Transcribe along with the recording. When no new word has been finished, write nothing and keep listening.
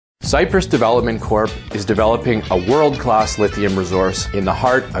Cypress Development Corp. is developing a world-class lithium resource in the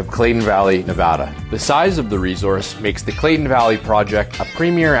heart of Clayton Valley, Nevada. The size of the resource makes the Clayton Valley project a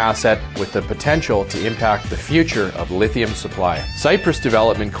premier asset with the potential to impact the future of lithium supply. Cypress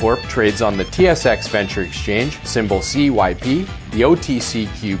Development Corp. trades on the TSX Venture Exchange, symbol CYP, the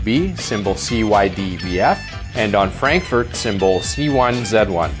OTCQB, symbol CYDVF, and on Frankfurt, symbol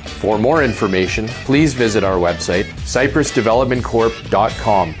C1Z1. For more information, please visit our website,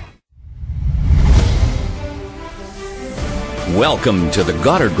 cypressdevelopmentcorp.com. Welcome to the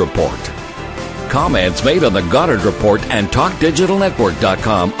Goddard Report. Comments made on the Goddard Report and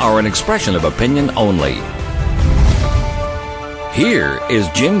TalkDigitalNetwork.com are an expression of opinion only. Here is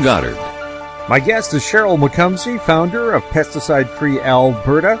Jim Goddard. My guest is Sheryl McCumsey, founder of Pesticide Free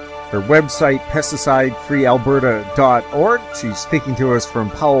Alberta. Her website, pesticidefreealberta.org. She's speaking to us from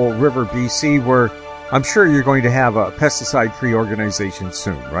Powell River, BC, where I'm sure you're going to have a pesticide-free organization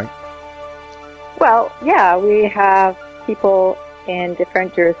soon, right? Well, yeah, we have people in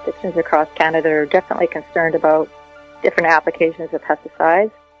different jurisdictions across Canada are definitely concerned about different applications of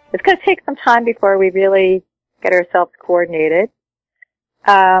pesticides. It's going to take some time before we really get ourselves coordinated.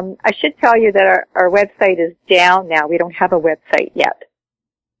 I should tell you that our website is down now. We don't have a website yet.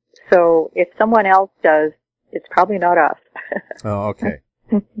 So if someone else does, it's probably not us. Oh, okay.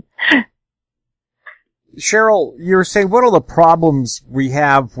 Sheryl, you were saying what are the problems we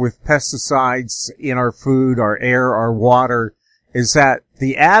have with pesticides in our food, our air, our water, is that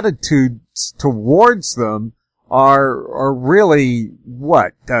the attitudes towards them are really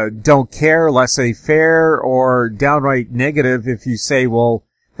what? Don't care, laissez-faire, or downright negative if you say, well,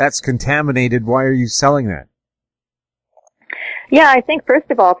 that's contaminated, why are you selling that? Yeah, I think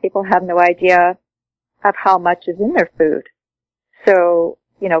first of all, people have no idea of how much is in their food. So,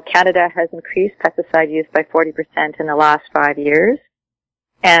 Canada has increased pesticide use by 40% in the last 5 years,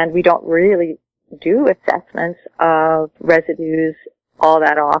 and we don't really do assessments of residues all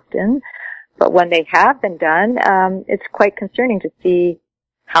that often. But when they have been done, it's quite concerning to see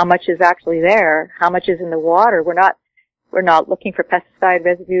how much is actually there, how much is in the water. We're not looking for pesticide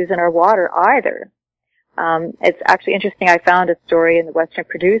residues in our water either. It's actually interesting. I found a story in the Western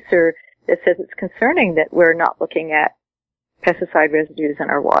Producer that says it's concerning that we're not looking at pesticide residues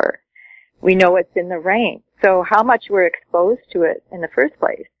in our water. We know it's in the rain. So how much we're exposed to it in the first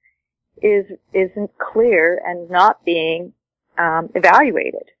place isn't clear and not being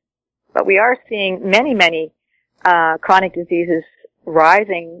evaluated. But we are seeing many chronic diseases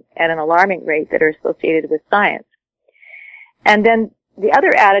rising at an alarming rate that are associated with science. And then the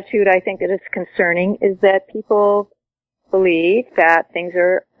other attitude I think that is concerning is that people believe that things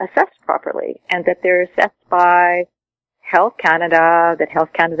are assessed properly and that they're assessed by Health Canada, that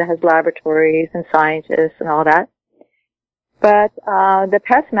Health Canada has laboratories and scientists and all that. But the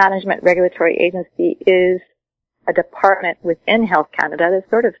Pest Management Regulatory Agency is a department within Health Canada that's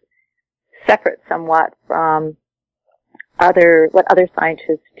sort of separate somewhat from what other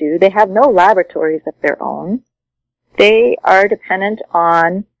scientists do. They have no laboratories of their own. They are dependent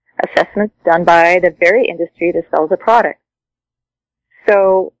on assessments done by the very industry that sells the product.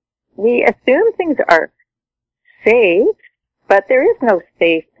 So we assume things are safe, but there is no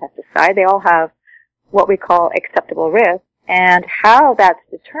safe pesticide. They all have what we call acceptable risk, and how that's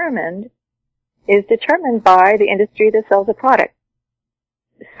determined is determined by the industry that sells the product.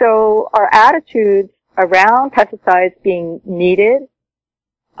 So our attitudes around pesticides being needed,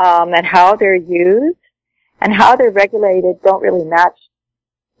 and how they're used and how they're regulated don't really match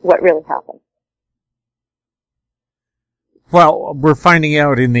what really happens. Well, we're finding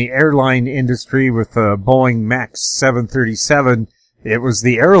out in the airline industry with the Boeing MAX 737, it was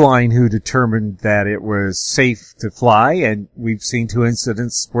the airline who determined that it was safe to fly, and we've seen 2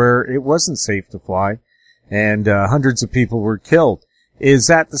 incidents where it wasn't safe to fly, and hundreds of people were killed. Is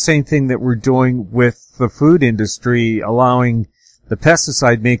that the same thing that we're doing with the food industry, allowing the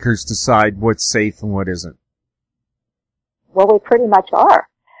pesticide makers decide what's safe and what isn't? Well, we pretty much are.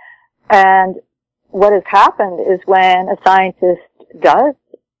 And what has happened is when a scientist does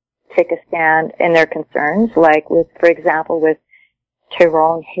take a stand in their concerns, like with, for example, with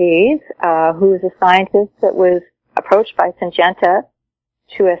Tyrone Hayes, who is a scientist that was approached by Syngenta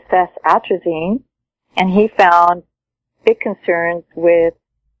to assess atrazine, and he found big concerns with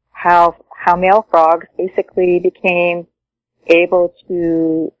how male frogs basically became able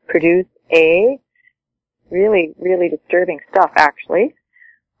to produce eggs. Really, really disturbing stuff, actually.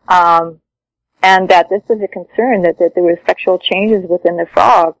 And that this was a concern that there was sexual changes within the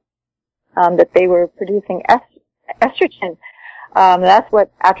frog, that they were producing estrogen. That's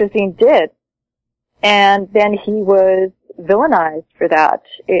what atrazine did. And then he was villainized for that.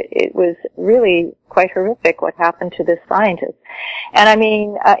 It was really quite horrific what happened to this scientist. And I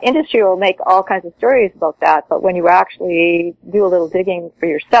mean, industry will make all kinds of stories about that, but when you actually do a little digging for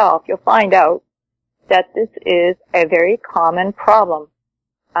yourself, you'll find out that this is a very common problem.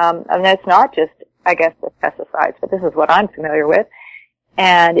 And it's not just, I guess, with pesticides, but this is what I'm familiar with.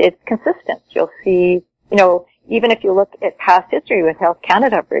 And it's consistent. You'll see, even if you look at past history with Health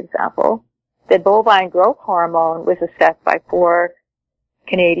Canada, for example, the bovine growth hormone was assessed by 4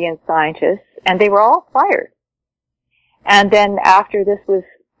 Canadian scientists, and they were all fired. And then after this was,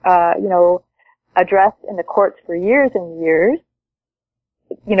 addressed in the courts for years and years,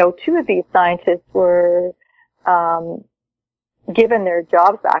 2 of these scientists were given their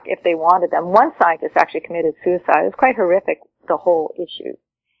jobs back if they wanted them. One scientist actually committed suicide. It was quite horrific, the whole issue.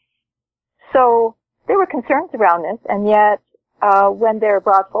 So there were concerns around this, and yet when they were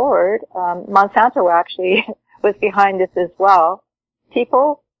brought forward, Monsanto actually was behind this as well.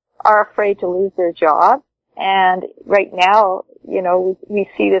 People are afraid to lose their jobs, and right now, we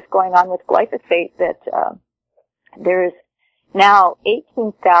see this going on with glyphosate, that there's now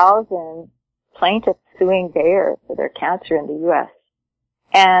 18,000 plaintiffs suing Bayer for their cancer in the U.S.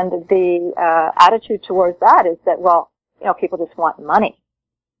 And the attitude towards that is that, people just want money.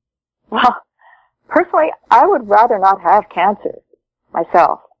 Well, personally, I would rather not have cancer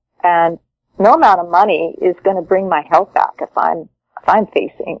myself, and no amount of money is going to bring my health back if I'm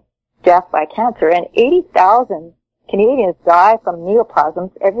facing death by cancer. And 80,000 Canadians die from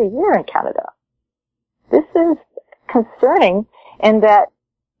neoplasms every year in Canada. This is concerning in that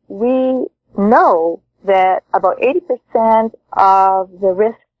we know that about 80% of the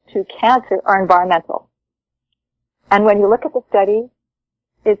risks to cancer are environmental. And when you look at the study,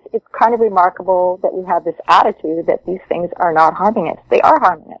 it's kind of remarkable that we have this attitude that these things are not harming us. They are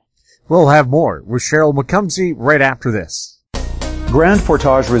harming us. We'll have more with Sheryl McCumsey right after this. Grand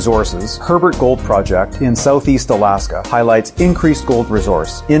Portage Resources' Herbert Gold Project in southeast Alaska highlights increased gold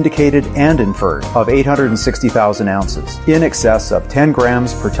resource, indicated and inferred, of 860,000 ounces, in excess of 10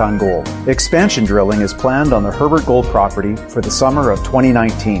 grams per ton gold. Expansion drilling is planned on the Herbert Gold property for the summer of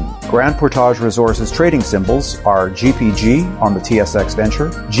 2019. Grand Portage Resources trading symbols are GPG on the TSX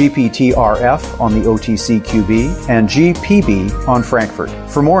Venture, GPTRF on the OTCQB, and GPB on Frankfurt.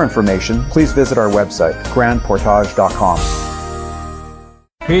 For more information, please visit our website, grandportage.com.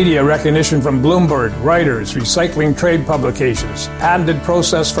 Media recognition from Bloomberg, Reuters, recycling trade publications, patented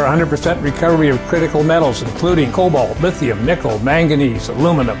process for 100% recovery of critical metals, including cobalt, lithium, nickel, manganese,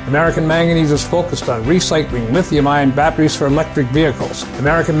 aluminum. American Manganese is focused on recycling lithium-ion batteries for electric vehicles.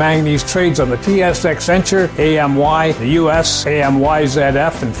 American Manganese trades on the TSX Venture, AMY, the US,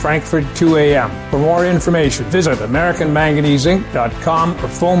 AMYZF, and Frankfurt 2AM. For more information, visit AmericanManganeseInc.com or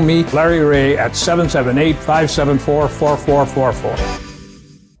phone me, Larry Ray, at 778-574-4444.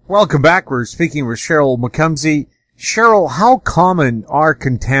 Welcome back. We're speaking with Sheryl McCumsey. Sheryl, how common are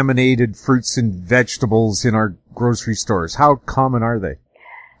contaminated fruits and vegetables in our grocery stores? How common are they?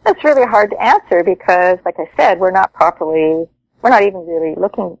 That's really hard to answer because, like I said, we're not even really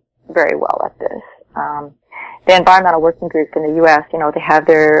looking very well at this. The Environmental Working Group in the U.S., they have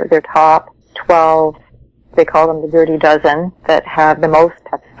their top 12, they call them the dirty dozen, that have the most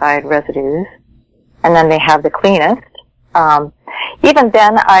pesticide residues, and then they have the cleanest. Even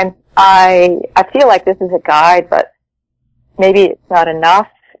then, I feel like this is a guide, but maybe it's not enough.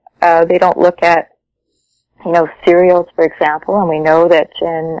 They don't look at, cereals, for example, and we know that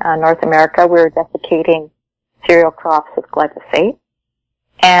in North America we're desiccating cereal crops with glyphosate.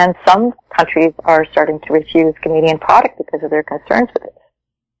 And some countries are starting to refuse Canadian product because of their concerns with it.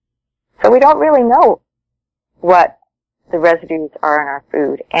 So we don't really know what the residues are in our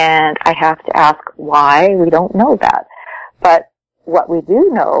food, and I have to ask why we don't know that. But what we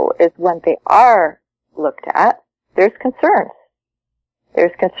do know is when they are looked at, there's concerns.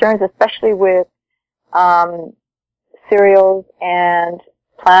 There's concerns especially with cereals and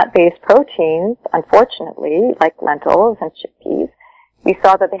plant-based proteins, unfortunately, like lentils and chickpeas. We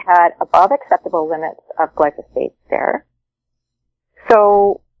saw that they had above acceptable limits of glyphosate there.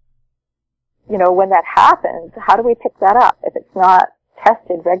 So, when that happens, how do we pick that up if it's not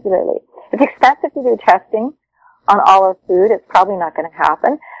tested regularly? It's expensive to do testing on all our food. It's probably not going to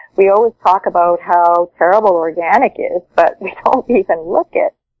happen. We always talk about how terrible organic is, but we don't even look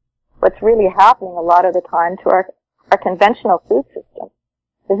at what's really happening a lot of the time to our conventional food system.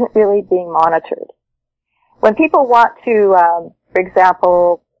 It isn't really being monitored. When people want to, for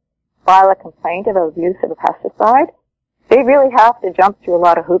example, file a complaint about abuse of a pesticide, they really have to jump through a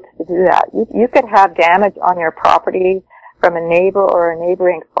lot of hoops to do that. You could have damage on your property from a neighbor or a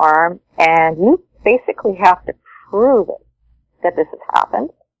neighboring farm, and you basically have to prove it that this has happened.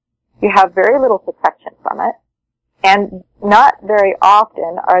 You have very little protection from it. And not very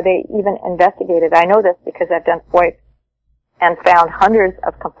often are they even investigated. I know this because I've done FOIP and found hundreds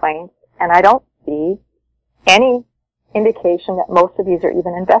of complaints, and I don't see any indication that most of these are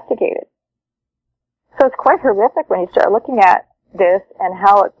even investigated. So it's quite horrific when you start looking at this and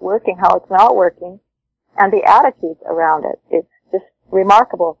how it's working, how it's not working, and the attitudes around it. It's just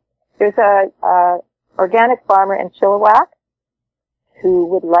remarkable. There's a organic farmer in Chilliwack who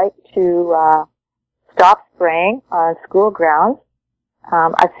would like to stop spraying on school grounds.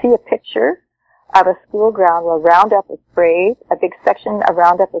 I see a picture of a school ground where Roundup is sprayed, a big section of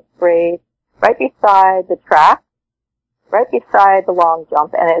Roundup is sprayed right beside the track, right beside the long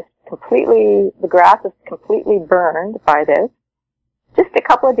jump, and it's completely, the grass is completely burned by this. Just a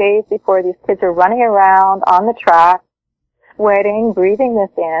couple of days before these kids are running around on the track, sweating, breathing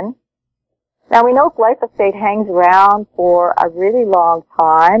this in. Now we know glyphosate hangs around for a really long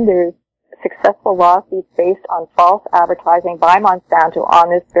time. There's successful lawsuits based on false advertising by Monsanto on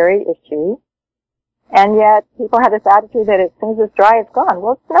this very issue. And yet people have this attitude that as soon as it's dry, it's gone.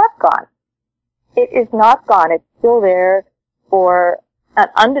 Well, it's not gone. It is not gone. It's still there for an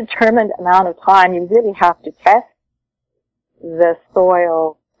undetermined amount of time. You really have to test the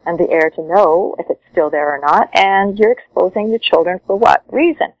soil and the air to know if it's still there or not. And you're exposing your children for what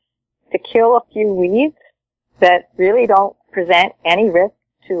reason? To kill a few weeds that really don't present any risk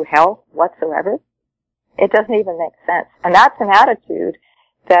to health whatsoever? It doesn't even make sense. And that's an attitude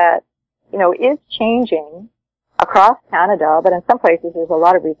that, you know, is changing across Canada, but in some places there's a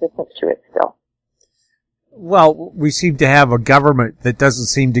lot of resistance to it still. Well, we seem to have a government that doesn't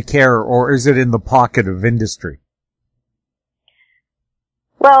seem to care, or is it in the pocket of industry?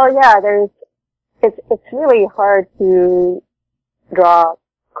 Well, yeah, it's really hard to draw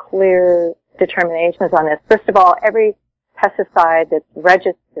clear determinations on this. First of all, every pesticide that's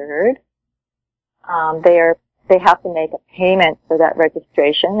registered, they have to make a payment for that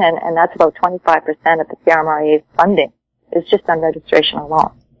registration, and that's about 25% of the CRMRA's funding is just on registration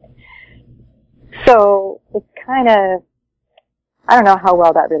alone. So it's kind of, I don't know how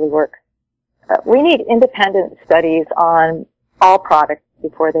well that really works. We need independent studies on all products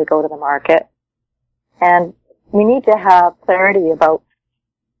before they go to the market, and we need to have clarity about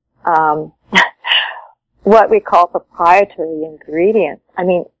what we call proprietary ingredients. I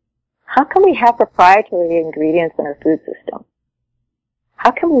mean, how can we have proprietary ingredients in our food system?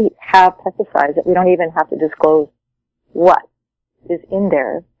 How can we have pesticides that we don't even have to disclose what is in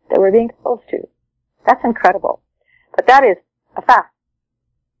there that we're being exposed to? That's incredible. But that is a fact.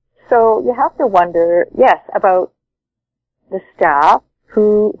 So you have to wonder, yes, about the staff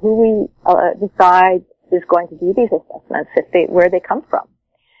who we decide is going to do these assessments, where they come from.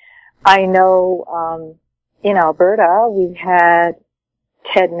 I know in Alberta we had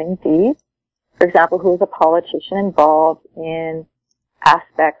Ted Menzies, for example, who was a politician involved in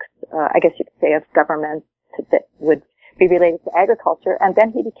aspects, I guess you could say, of government that would be related to agriculture, and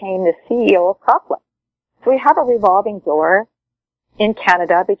then he became the CEO of Cropland. So we have a revolving door in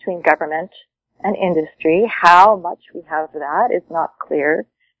Canada between government and industry. How much we have that is not clear,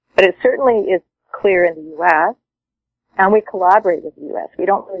 but it certainly is clear in the U.S., and we collaborate with the U.S. We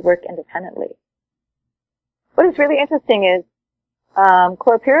don't really work independendly. What is really interesting is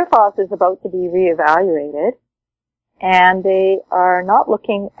chlorpyrifos is about to be reevaluated, and they are not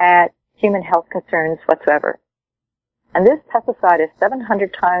looking at human health concerns whatsoever. And this pesticide is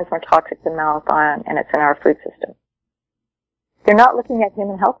 700 times more toxic than malathion, and it's in our food system. They're not looking at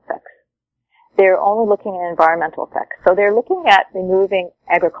human health effects. They're only looking at environmental effects. So they're looking at removing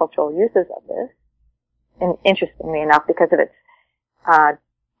agricultural uses of this, and interestingly enough, because of its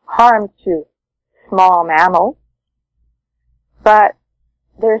harm to small mammals. But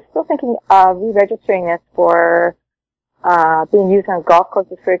they're still thinking of re-registering this for being used on golf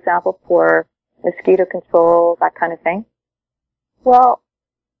courses, for example, for mosquito control, that kind of thing. Well,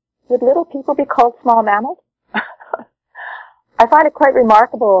 would little people be called small mammals? I find it quite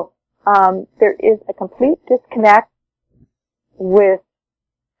remarkable. There is a complete disconnect with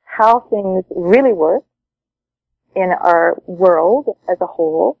how things really work in our world as a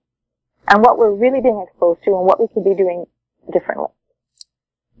whole, and what we're really being exposed to and what we could be doing differently.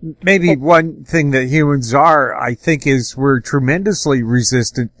 Maybe one thing that humans are, I think, is we're tremendously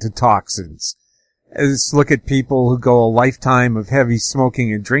resistant to toxins. Let's look at people who go a lifetime of heavy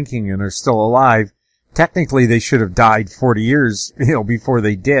smoking and drinking and are still alive. Technically, they should have died 40 years, before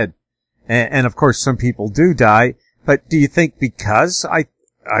they did. And of course, some people do die. But do you think because I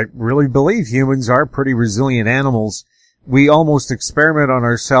really believe humans are pretty resilient animals, we almost experiment on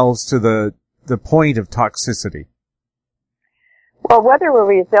ourselves to the point of toxicity? Well, whether we're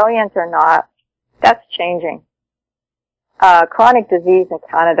resilient or not, that's changing. Chronic disease in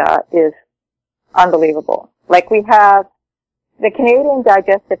Canada is unbelievable. Like, we have the Canadian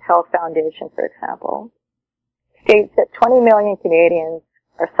Digestive Health Foundation, for example, states that 20 million Canadians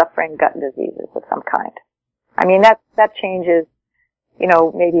are suffering gut diseases of some kind. I mean, that changes,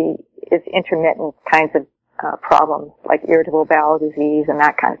 maybe is intermittent kinds of problems like irritable bowel disease and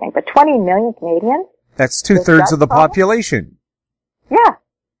that kind of thing. But 20 million Canadians? That's 2/3 of the population. Yeah.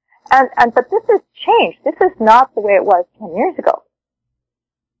 But this has changed. This is not the way it was 10 years ago.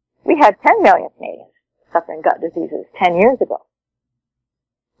 We had 10 million Canadians suffering gut diseases 10 years ago.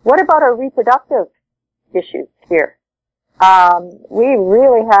 What about our reproductive issues here? We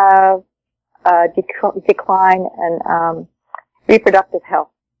really have a decline in reproductive health.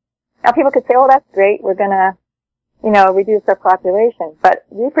 Now, people could say, oh, that's great, we're going to, reduce our population. But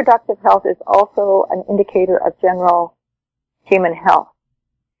reproductive health is also an indicator of general human health.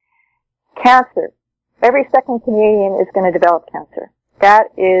 Cancer. Every second Canadian is going to develop cancer.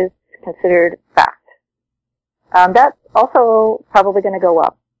 That is considered fact. That's also probably going to go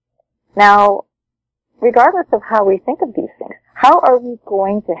up. Now, regardless of how we think of these things, how are we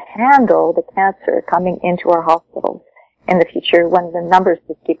going to handle the cancer coming into our hospitals in the future when the numbers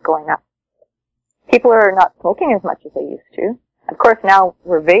just keep going up? People are not smoking as much as they used to. Of course, now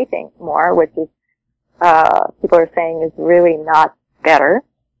we're vaping more, which is, people are saying is really not better.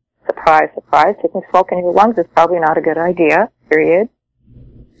 Surprise, surprise. Taking smoke in your lungs is probably not a good idea, period.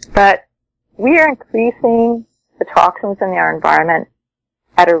 But we are increasing the toxins in our environment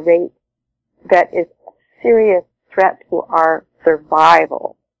at a rate that is a serious threat to our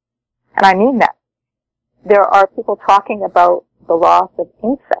survival. And I mean that. There are people talking about the loss of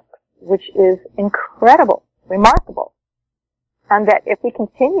insects, which is incredible, remarkable. And that if we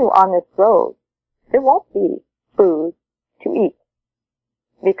continue on this road, there won't be food to eat.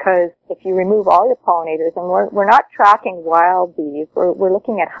 Because if you remove all your pollinators, and we're not tracking wild bees, we're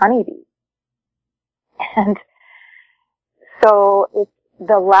looking at honeybees. And so it's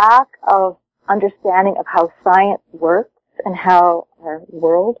the lack of understanding of how science works and how our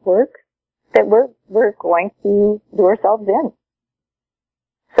world works that we're going to do ourselves in.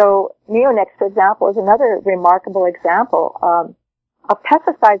 So neonics, for example, is another remarkable example of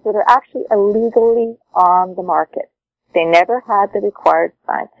pesticides that are actually illegally on the market. They never had the required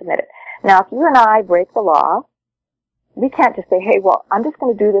science submitted. Now, if you and I break the law, we can't just say, hey, well, I'm just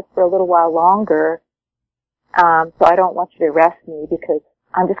going to do this for a little while longer, so I don't want you to arrest me because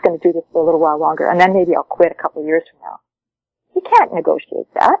I'm just going to do this for a little while longer, and then maybe I'll quit a couple of years from now. You can't negotiate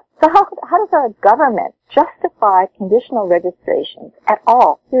that. So how does our government justify conditional registrations at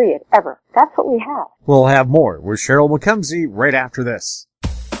all, period, ever? That's what we have. We'll have more with Sheryl McCumsey right after this.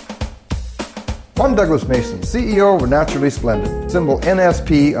 I'm Douglas Mason, CEO of Naturally Splendid, symbol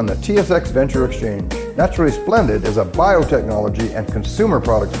NSP on the TSX Venture Exchange. Naturally Splendid is a biotechnology and consumer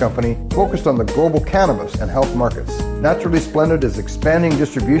products company focused on the global cannabis and health markets. Naturally Splendid is expanding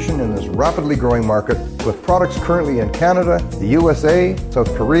distribution in this rapidly growing market with products currently in Canada, the USA,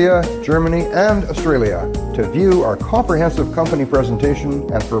 South Korea, Germany, and Australia. To view our comprehensive company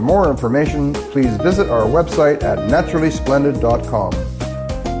presentation and for more information, please visit our website at naturallysplendid.com.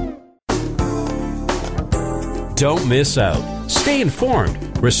 Don't miss out. Stay informed.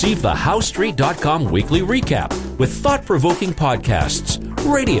 Receive the HowStreet.com weekly recap with thought-provoking podcasts,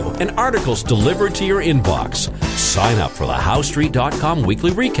 radio, and articles delivered to your inbox. Sign up for the HowStreet.com weekly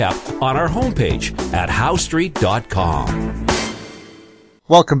recap on our homepage at HowStreet.com.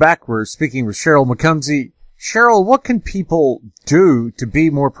 Welcome back. We're speaking with Sheryl McCumsey. Sheryl, what can people do to be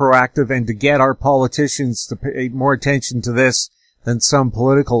more proactive and to get our politicians to pay more attention to this than some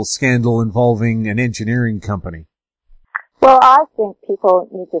political scandal involving an engineering company? Well, I think people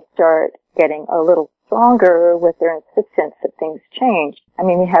need to start getting a little stronger with their insistence that things change. I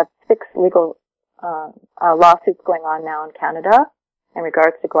mean, we have 6 legal lawsuits going on now in Canada in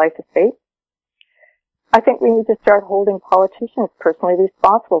regards to glyphosate. I think we need to start holding politicians personally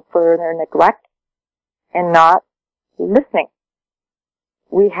responsible for their neglect and not listening.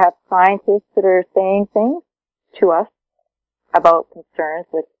 We have scientists that are saying things to us about concerns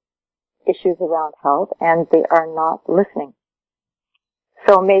with issues around health, and they are not listening.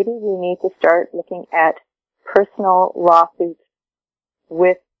 So maybe we need to start looking at personal lawsuits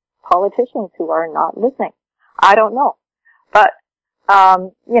with politicians who are not listening. I don't know. But,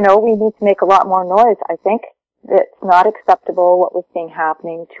 we need to make a lot more noise, I think. It's not acceptable what we're seeing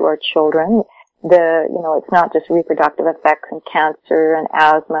happening to our children. It's not just reproductive effects and cancer and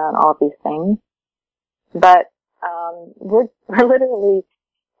asthma and all of these things. But we're literally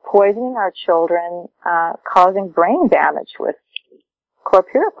poisoning our children, causing brain damage with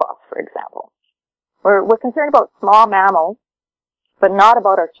chlorpyrifos, for example. We're concerned about small mammals, but not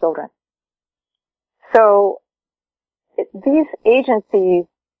about our children. So these agencies,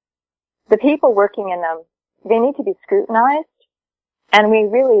 the people working in them, they need to be scrutinized, and we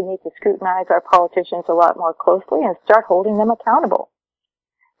really need to scrutinize our politicians a lot more closely and start holding them accountable.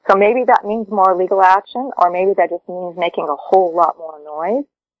 So maybe that means more legal action, or maybe that just means making a whole lot more noise.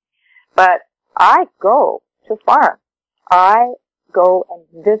 But I go to farms. I go and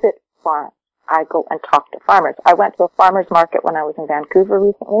visit farms. I go and talk to farmers. I went to a farmer's market when I was in Vancouver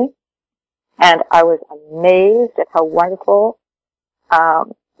recently, and I was amazed at how wonderful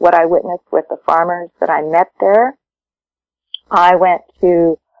what I witnessed with the farmers that I met there. I went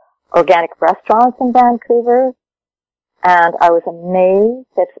to organic restaurants in Vancouver, and I was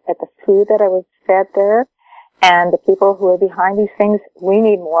amazed at the food that I was fed there, and the people who are behind these things. We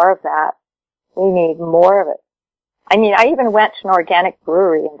need more of that. We need more of it. I mean, I even went to an organic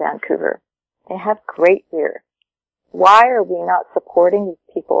brewery in Vancouver. They have great beer. Why are we not supporting these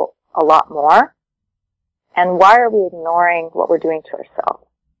people a lot more? And why are we ignoring what we're doing to ourselves?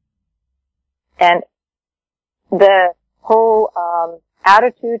 And the whole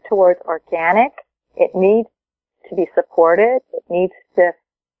attitude towards organic, it needs to be supported. It needs to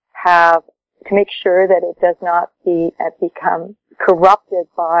make sure that it does not become corrupted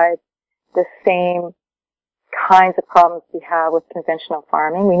by the same kinds of problems we have with conventional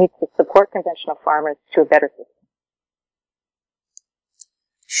farming. We need to support conventional farmers to a better system.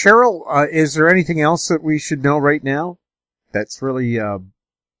 Sheryl, is there anything else that we should know right now that's really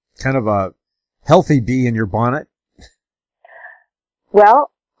kind of a healthy bee in your bonnet?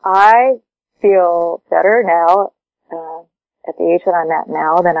 Well, I feel better now at the age that I'm at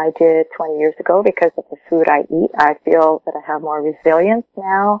now than I did 20 years ago because of the food I eat. I feel that I have more resilience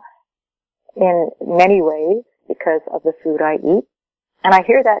now in many ways because of the food I eat. And I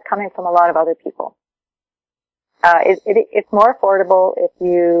hear that coming from a lot of other people. It's more affordable if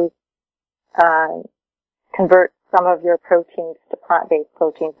you convert some of your proteins to plant-based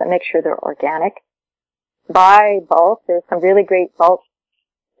proteins, but make sure they're organic. Buy bulk. There's some really great bulk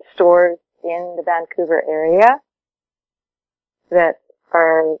stores in the Vancouver area that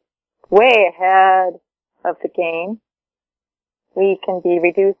are way ahead of the game. We can be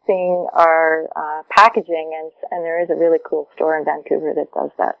reducing our packaging, and there is a really cool store in Vancouver that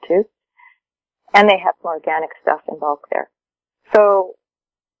does that too. And they have some organic stuff in bulk there. So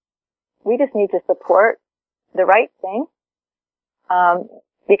we just need to support the right thing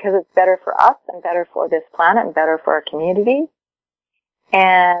because it's better for us and better for this planet and better for our community.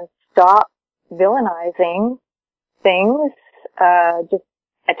 And stop villainizing things, just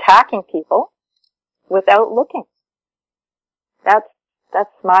attacking people without looking. That's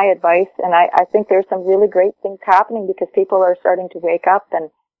my advice, and I think there's some really great things happening because people are starting to wake up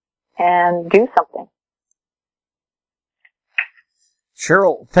and do something.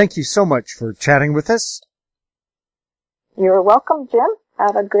 Sheryl, thank you so much for chatting with us. You're welcome, Jim.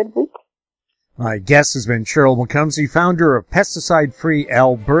 Have a good week. My guest has been Sheryl McCumsey, founder of Pesticide Free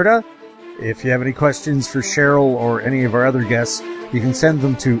Alberta. If you have any questions for Sheryl or any of our other guests, you can send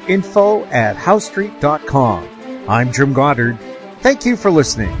them to info@housestreet.com. I'm Jim Goddard. Thank you for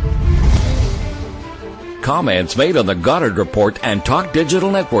listening. Comments made on the Goddard Report and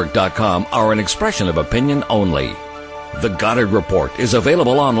TalkDigitalNetwork.com are an expression of opinion only. The Goddard Report is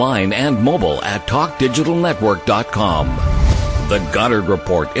available online and mobile at TalkDigitalNetwork.com. The Goddard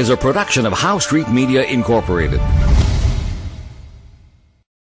Report is a production of House Street Media Incorporated.